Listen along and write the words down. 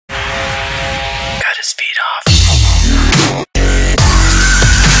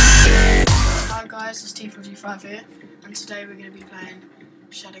T4G5 here, and today we're going to be playing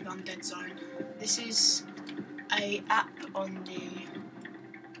ShadowGun Deadzone. This is a app on the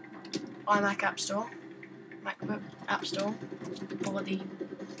iMac App Store, MacBook App Store, or the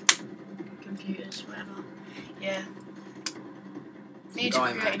computers, whatever. Yeah. Need to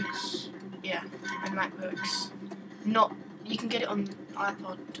create, yeah, and MacBooks. Not, you can get it on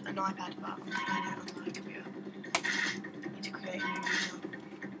iPod and iPad, but I'm playing it on my computer. Need to create a new user.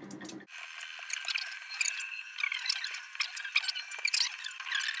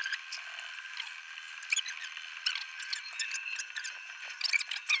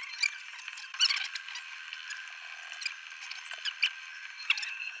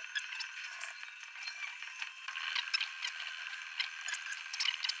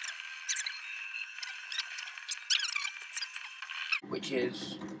 Which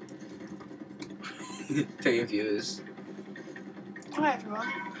is tell your viewers. Hi everyone,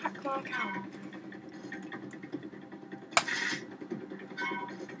 hack my account.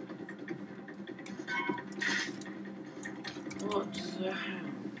 What the hell?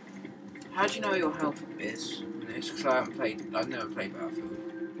 How do you know your health is? Because I've never played Battlefield.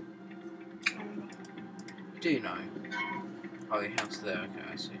 You do know. Oh, your health's there,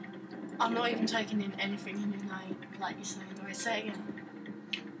 okay, I see. I'm not even taking in anything in your name, like you're saying. Wait, say it again.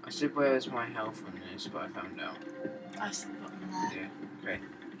 I said where's my health on this, but I found out. I said bottom there. Yeah, okay.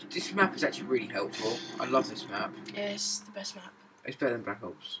 This map is actually really helpful. I love this map. Yeah, it's the best map. It's better than Black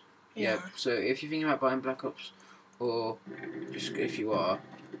Ops. Yeah. So if you're thinking about buying Black Ops, or just if you are,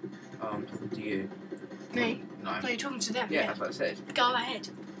 I'm talking to you. Me? No. No, you're talking to them. Yeah, that's what I said. Go ahead.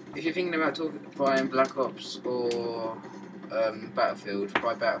 If you're thinking about buying Black Ops or Battlefield,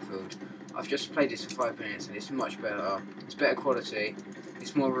 buy Battlefield. I've just played this for 5 minutes and it's much better. It's better quality.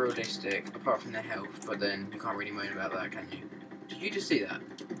 It's more realistic, apart from the health. But then you can't really moan about that, can you? Did you just see that?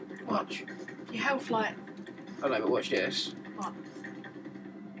 Watch. Your health, like. Oh no, but watch this. What?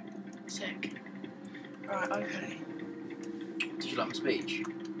 Sick. Right. Okay. Did you like my speech?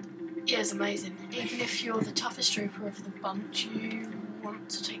 Yeah, it's amazing. Even if you're the toughest trooper of the bunch, you want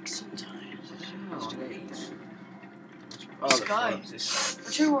to take some time. Oh, these. Let's go.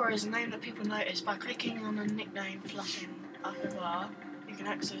 A true warrior is a name that people notice by clicking on a nickname flashing up a bar. You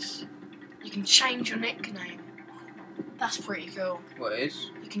can change your nickname. That's pretty cool. What is?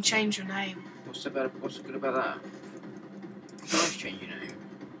 You can change your name. What's good about that? You can always change your name.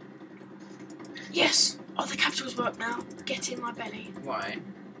 Yes! Oh, the capitals work now. Get in my belly. Why?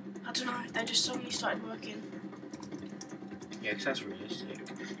 I don't know, they just suddenly started working. Yeah, because that's realistic.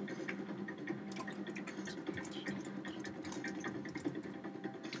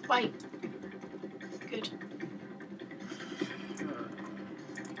 Wait. Good.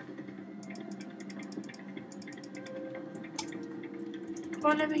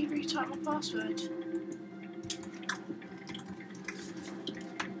 Why let me retype my password?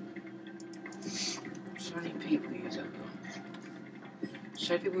 So many people use that gun.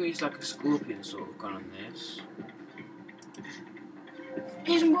 So many people use like a scorpion sort of gun on this. It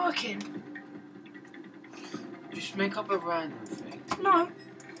isn't working. Just make up a random thing. No.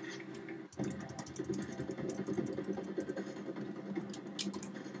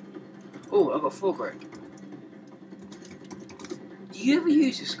 Oh, I got 4 grip. Do you ever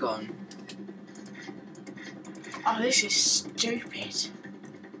use this gun? Oh, this is stupid.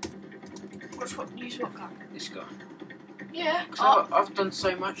 Use what gun? This gun. Yeah. Because I've done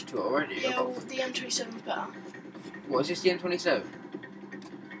so much to it already. Yeah, well, the M27 is better. What, is this the M27?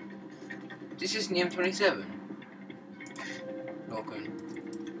 This isn't the M27. Lorcan.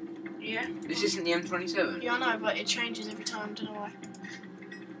 Yeah. This isn't the M27. Yeah, I know, but it changes every time, don't know why.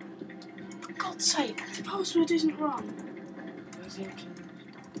 For God's sake, the password isn't wrong. Where's the M27?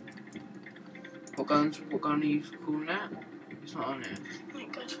 What gun are you calling that? It's not on it.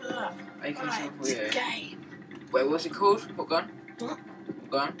 Thank God for that. AK Right, it's a game. Wait, what's it called? What gun? What? What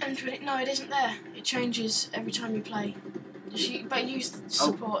gun? M20, no, it isn't there. It changes every time you play. But use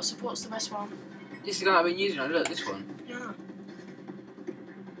support. Support's the best one. This is the gun I've been using. Look, this one. Yeah.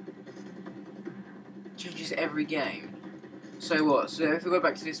 Changes every game. So what? So if we go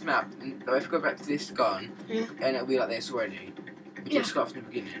back to this map, if we go back to this gun, Yeah. and it'll be like this already. We just start from the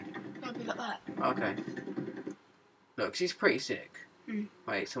beginning. It'll be like that. Okay. Look, 'cause it's pretty sick. Hmm.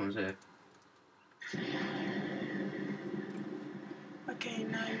 Wait, someone's here. Okay,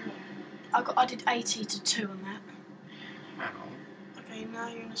 no. I did 80 to 2 on that. Hang on. Okay, now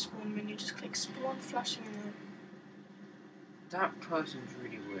you're in a spawn menu. Just click spawn flashing and then. That person's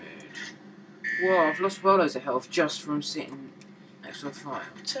really weird. Whoa, I've lost well loads of health just from sitting next to a fire.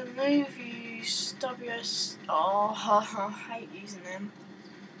 To move, use WS. Oh, I hate using them.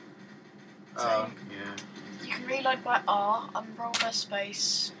 Oh, yeah. You can reload by R and roll by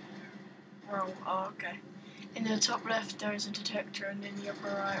space. Roll R, okay. In the top left there is a detector, and in the upper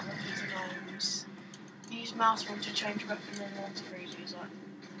right weapons and items. Use mouse wheel to change weapon and multi-freeze user.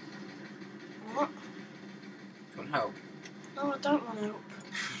 What? Do you want help? No, I don't want help.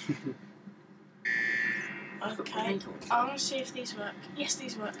 Okay. I want to see if these work. Yes,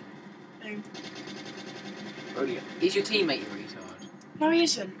 these work. Boom. Brilliant. Is your teammate your retard? No, he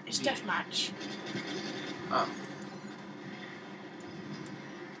isn't. It's deathmatch. Oh.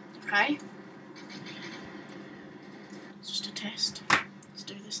 Okay. It's just a test. Let's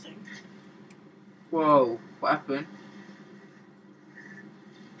do this thing. Whoa. What happened?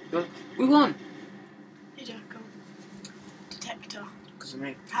 We won! You do, cool. Detector. Because of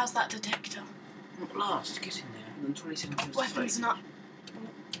me. How's that detector? Not last. Get in there. And 27 seconds. Weapons not.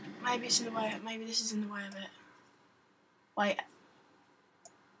 Maybe it's in the way. Maybe this is in the way of it. Wait.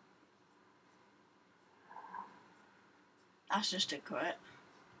 That's just it, quit.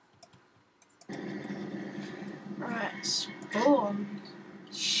 Right, spawn.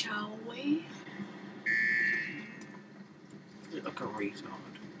 Shall we? You look like a retard.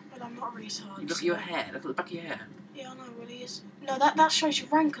 Well, I'm not a retard. You look at your hair. Look at the back of your hair. Yeah, I know, well, he is. No, that shows your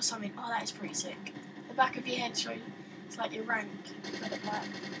rank or something. Oh, that is pretty sick. The back of your head shows. It's like your rank. Got it back.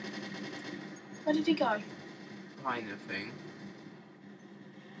 Where did he go? Behind the thing.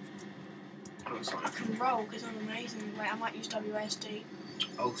 I can roll because I'm amazing. Wait, I might use WASD.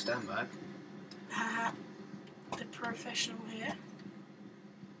 Oh, stand back. Haha. The professional here.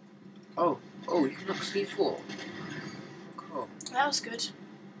 Oh, you can knock C4. Cool. That was good.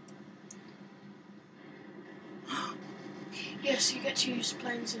 Yes, you get to use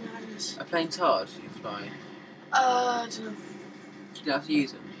planes and liners. A plane's hard, you fly. I don't know. Do you know how to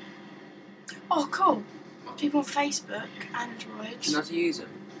use them? Oh, cool. People on Facebook, Android. Do you know how to use them?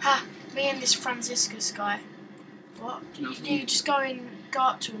 Ha! Me and this Franciscus guy. What? You just go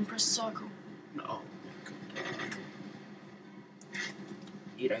up to him, press the circle. No.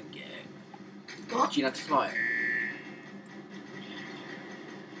 You don't get it. What? Do you know how to fly it?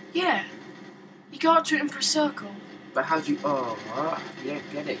 Yeah. You go up to it and press circle. But how do you... Oh, what? You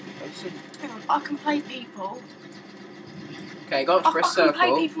don't get it. You said... Hang on, I can play people. Okay, go up to press circle. I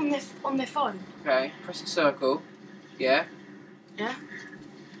can play people on their phone. Okay, press the circle. Yeah? Yeah?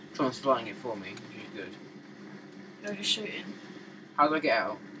 Someone's flying it for me, which is good. You're just shooting. How do I get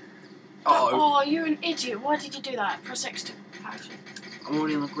out? Uh-oh. Oh, you're an idiot. Why did you do that? Press X to parachute. I'm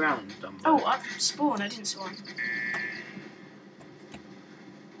already on the ground, dumbo. Oh, I spawned. I didn't spawn.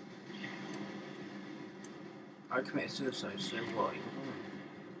 I committed suicide, so what?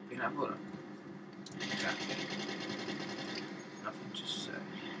 You know what? Yeah. Nothing to say.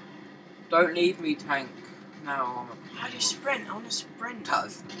 Don't leave me, tank. Now I'm a... How do you sprint? I want to sprint.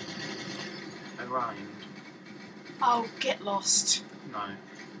 Does. I rhymed. Oh, get lost. No.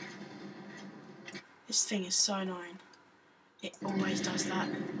 This thing is so annoying. It always does that.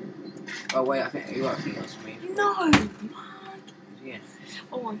 Oh wait, I think that's me. No, man. Yeah.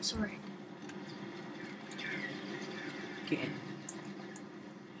 Oh, I'm sorry. Get in.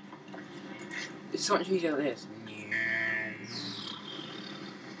 It's so much easier like this.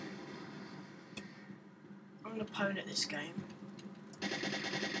 I'm an opponent at this game.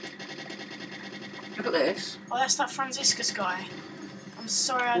 Look at this. Oh, that's that Franciscus guy. I'm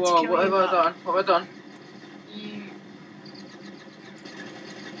sorry I had to Whoa, kill what you. have I done? What have I done? You.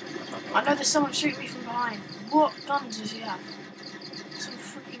 I know there's someone shooting me from behind. What guns does he have? Some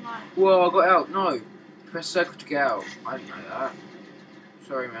freaking like. Whoa, I got out. No. Press circle to get out. I didn't know that.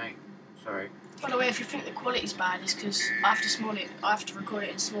 Sorry, mate. Sorry. By the way, if you think the quality's bad, it's because I have to record it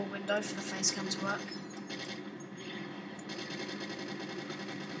in a small window for the face cam to work.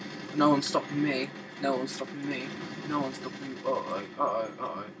 No one's stopping me. No one's stopping me. No one's stopping me.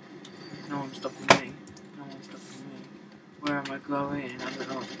 Uh-oh. No one's stopping me. No one's stopping me. Where am I going? I don't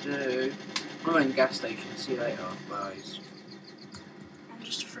know what to do. I'm in the gas station. See you later, guys. I'm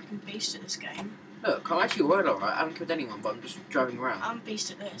just a freaking beast at this game. Look, I'm actually well alright. I haven't killed anyone, but I'm just driving around. I'm a beast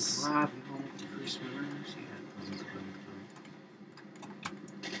at this. Driving home for Christmas.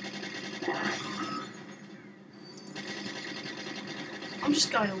 Yeah. I'm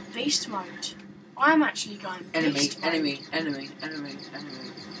just going all beast mode. I'm actually going beast mode. Enemy.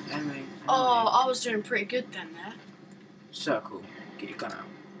 Oh, I was doing pretty good then there. Circle. Get your gun out.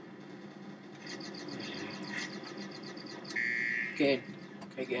 Get in.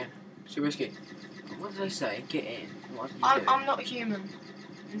 Okay, get in. It's too risky. What did I say? Get in. What did you do? I'm not human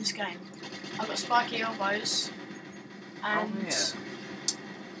in this game. I've got spiky elbows. And yeah.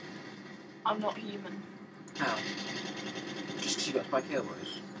 I'm not human. How? Just because you got spiky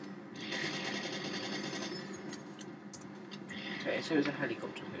elbows? Wait, so there's a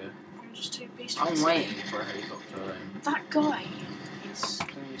helicopter here. I'm just too beast. I'm waiting for a helicopter then. That guy is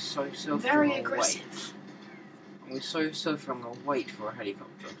He's so selfish. very aggressive. I'm so selfish. I'm gonna wait for a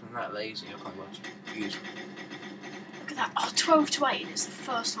helicopter. I'm that lazy. I can't watch use. Look at that. Oh, 12 to 8. It's the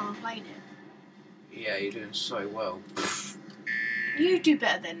first time I played it. Yeah, you're doing so well. You do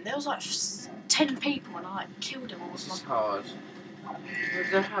better then. There was like 10 people and I like killed them all. This is hard. What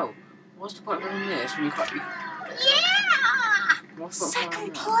the hell? What's the point of running this when you can't? Yeah! What's the point of Second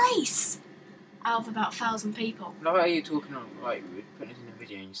running place! Out of about 1,000 people. that? Like, are you talking on, like, we're putting this in a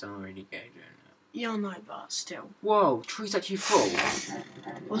video and you sound really gay doing that? Yeah, I know, but still. Whoa, trees actually full.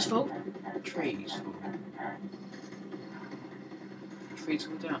 What's full? Trees full. Trees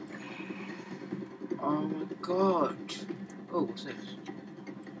fall down. Oh my god. Oh, what's this?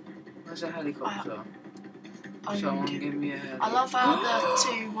 Where's a helicopter? Someone give me a helicopter. I love how the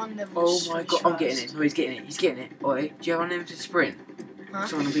 2-1 levels. Oh my god, I'm getting it. Oh, he's getting it. He's getting it. Oi, do you have unlimited sprint? Huh?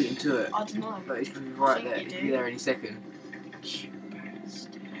 So I'm gonna beat him to it. I don't know. But he's gonna be right there. You He'll be there any second.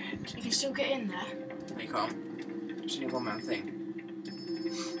 You can still get in there. No, you can't. It's only a one-man thing.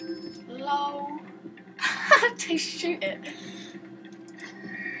 Lol. They shoot it.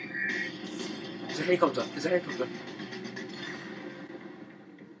 There's a helicopter. There's a helicopter.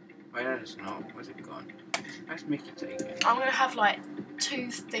 Wait, no, it's not. Where's it gone? How's Mickey taking it? I'm gonna have like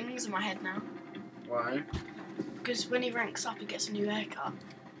 2 things in my head now. Why? Because when he ranks up, he gets a new haircut.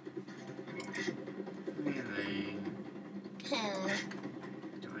 Really?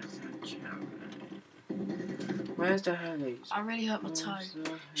 Where's the helis? I really hurt my toe.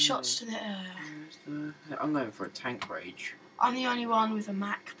 Shots to the air. I'm going for a tank rage. I'm the only one with a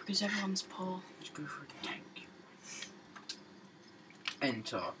Mac because everyone's poor. Let's go for a tank.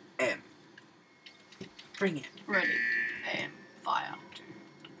 Enter M. Bring it. Ready. Aim. Fire.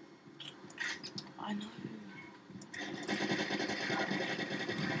 I know.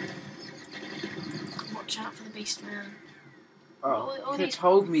 Watch out for the beast man. Oh, all you these-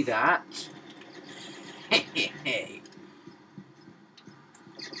 told me that. Hey.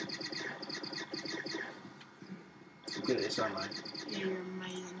 I'm good at this, aren't I? Yeah, you're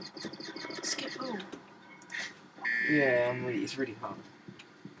amazing. Skip all. Yeah, it's really hard.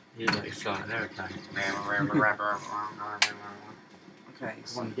 You look like you're flying an aeroplane. Okay, Come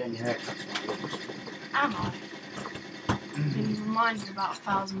so on, get in your hair cut. Am I? Been reminded about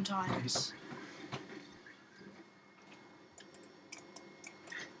 1,000 times.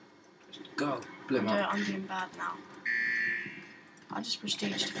 go. Blew him up. I'm doing bad now. I just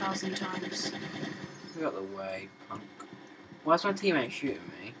prestiged 1,000 times. Get out of the way, punk. Why's my teammate shooting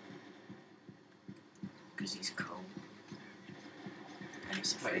me? Because he's cool. And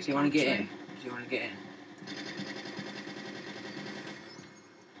it's a Wait, free does he want to get in? country. Does he want to get in?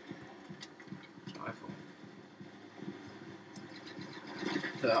 That's what I thought.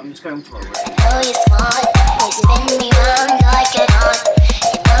 So I'm just going for it. Oh, you're smart, you spin me round like an art.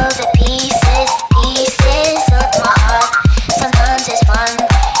 You know the piece.